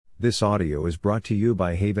This audio is brought to you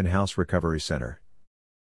by Haven House Recovery Center.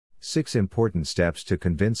 6 important steps to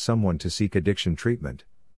convince someone to seek addiction treatment.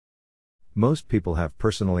 Most people have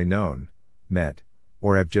personally known, met,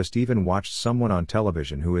 or have just even watched someone on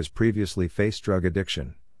television who has previously faced drug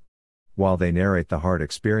addiction. While they narrate the hard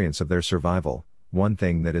experience of their survival, one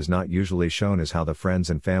thing that is not usually shown is how the friends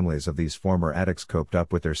and families of these former addicts coped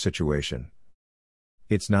up with their situation.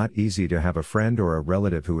 It's not easy to have a friend or a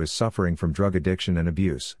relative who is suffering from drug addiction and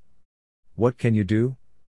abuse. What can you do?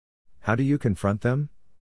 How do you confront them?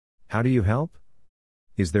 How do you help?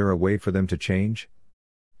 Is there a way for them to change?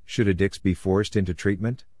 Should addicts be forced into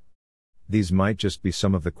treatment? These might just be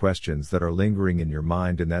some of the questions that are lingering in your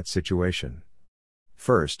mind in that situation.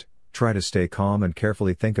 First, try to stay calm and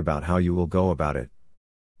carefully think about how you will go about it.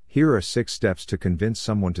 Here are 6 steps to convince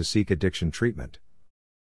someone to seek addiction treatment.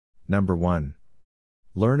 Number 1.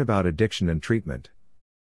 Learn about addiction and treatment.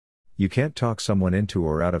 You can't talk someone into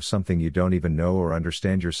or out of something you don't even know or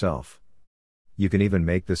understand yourself. You can even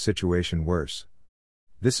make the situation worse.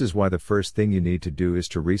 This is why the first thing you need to do is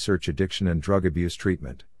to research addiction and drug abuse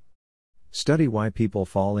treatment. Study why people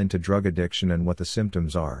fall into drug addiction and what the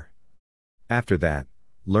symptoms are. After that,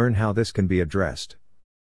 learn how this can be addressed.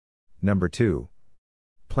 Number 2.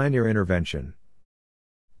 Plan your intervention.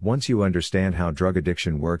 Once you understand how drug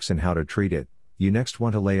addiction works and how to treat it, you next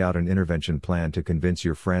want to lay out an intervention plan to convince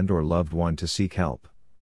your friend or loved one to seek help.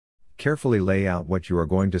 Carefully lay out what you are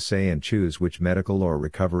going to say and choose which medical or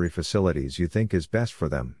recovery facilities you think is best for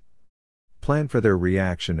them. Plan for their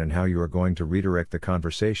reaction and how you are going to redirect the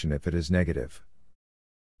conversation if it is negative.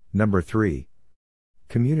 Number 3.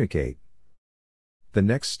 Communicate. The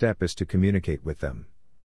next step is to communicate with them.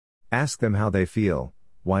 Ask them how they feel,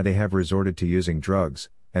 why they have resorted to using drugs,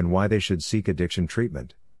 and why they should seek addiction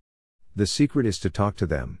treatment. The secret is to talk to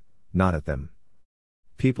them, not at them.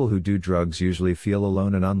 People who do drugs usually feel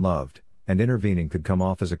alone and unloved, and intervening could come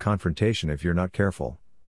off as a confrontation if you're not careful.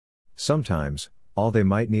 Sometimes, all they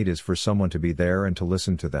might need is for someone to be there and to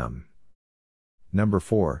listen to them. Number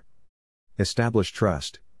 4. Establish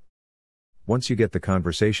trust. Once you get the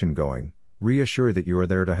conversation going, reassure that you are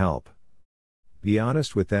there to help. Be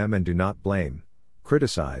honest with them and do not blame,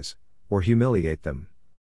 criticize, or humiliate them.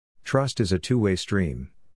 Trust is a two-way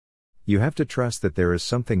stream. You have to trust that there is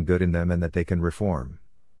something good in them and that they can reform.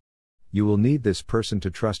 You will need this person to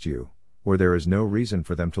trust you, or there is no reason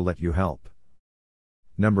for them to let you help.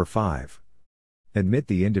 Number 5. Admit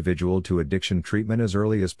the individual to addiction treatment as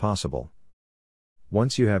early as possible.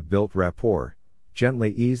 Once you have built rapport,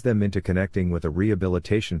 gently ease them into connecting with a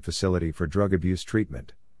rehabilitation facility for drug abuse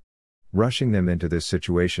treatment. Rushing them into this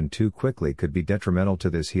situation too quickly could be detrimental to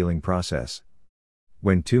this healing process.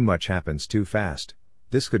 When too much happens too fast,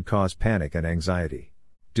 this could cause panic and anxiety.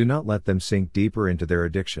 Do not let them sink deeper into their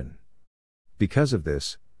addiction. Because of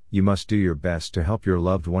this, you must do your best to help your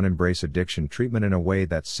loved one embrace addiction treatment in a way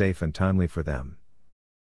that's safe and timely for them.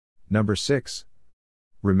 Number 6.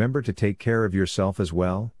 Remember to take care of yourself as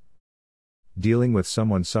well. Dealing with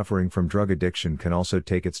someone suffering from drug addiction can also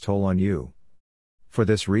take its toll on you. For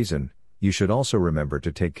this reason, you should also remember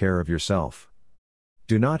to take care of yourself.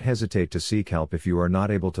 Do not hesitate to seek help if you are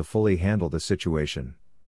not able to fully handle the situation.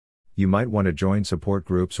 You might want to join support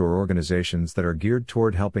groups or organizations that are geared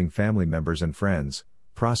toward helping family members and friends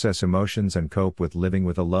process emotions and cope with living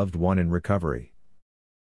with a loved one in recovery.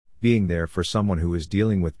 Being there for someone who is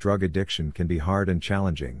dealing with drug addiction can be hard and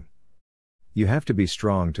challenging. You have to be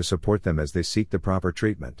strong to support them as they seek the proper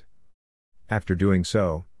treatment. After doing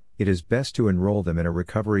so, it is best to enroll them in a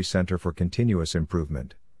recovery center for continuous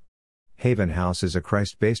improvement. Haven House is a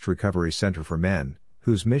Christ-based recovery center for men,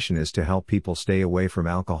 whose mission is to help people stay away from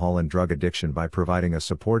alcohol and drug addiction by providing a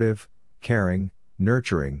supportive, caring,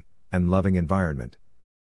 nurturing, and loving environment.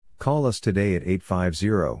 Call us today at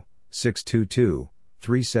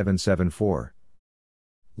 850-622-3774.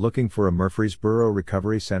 Looking for a Murfreesboro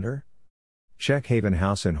Recovery Center? Check Haven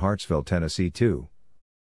House in Hartsville, Tennessee too.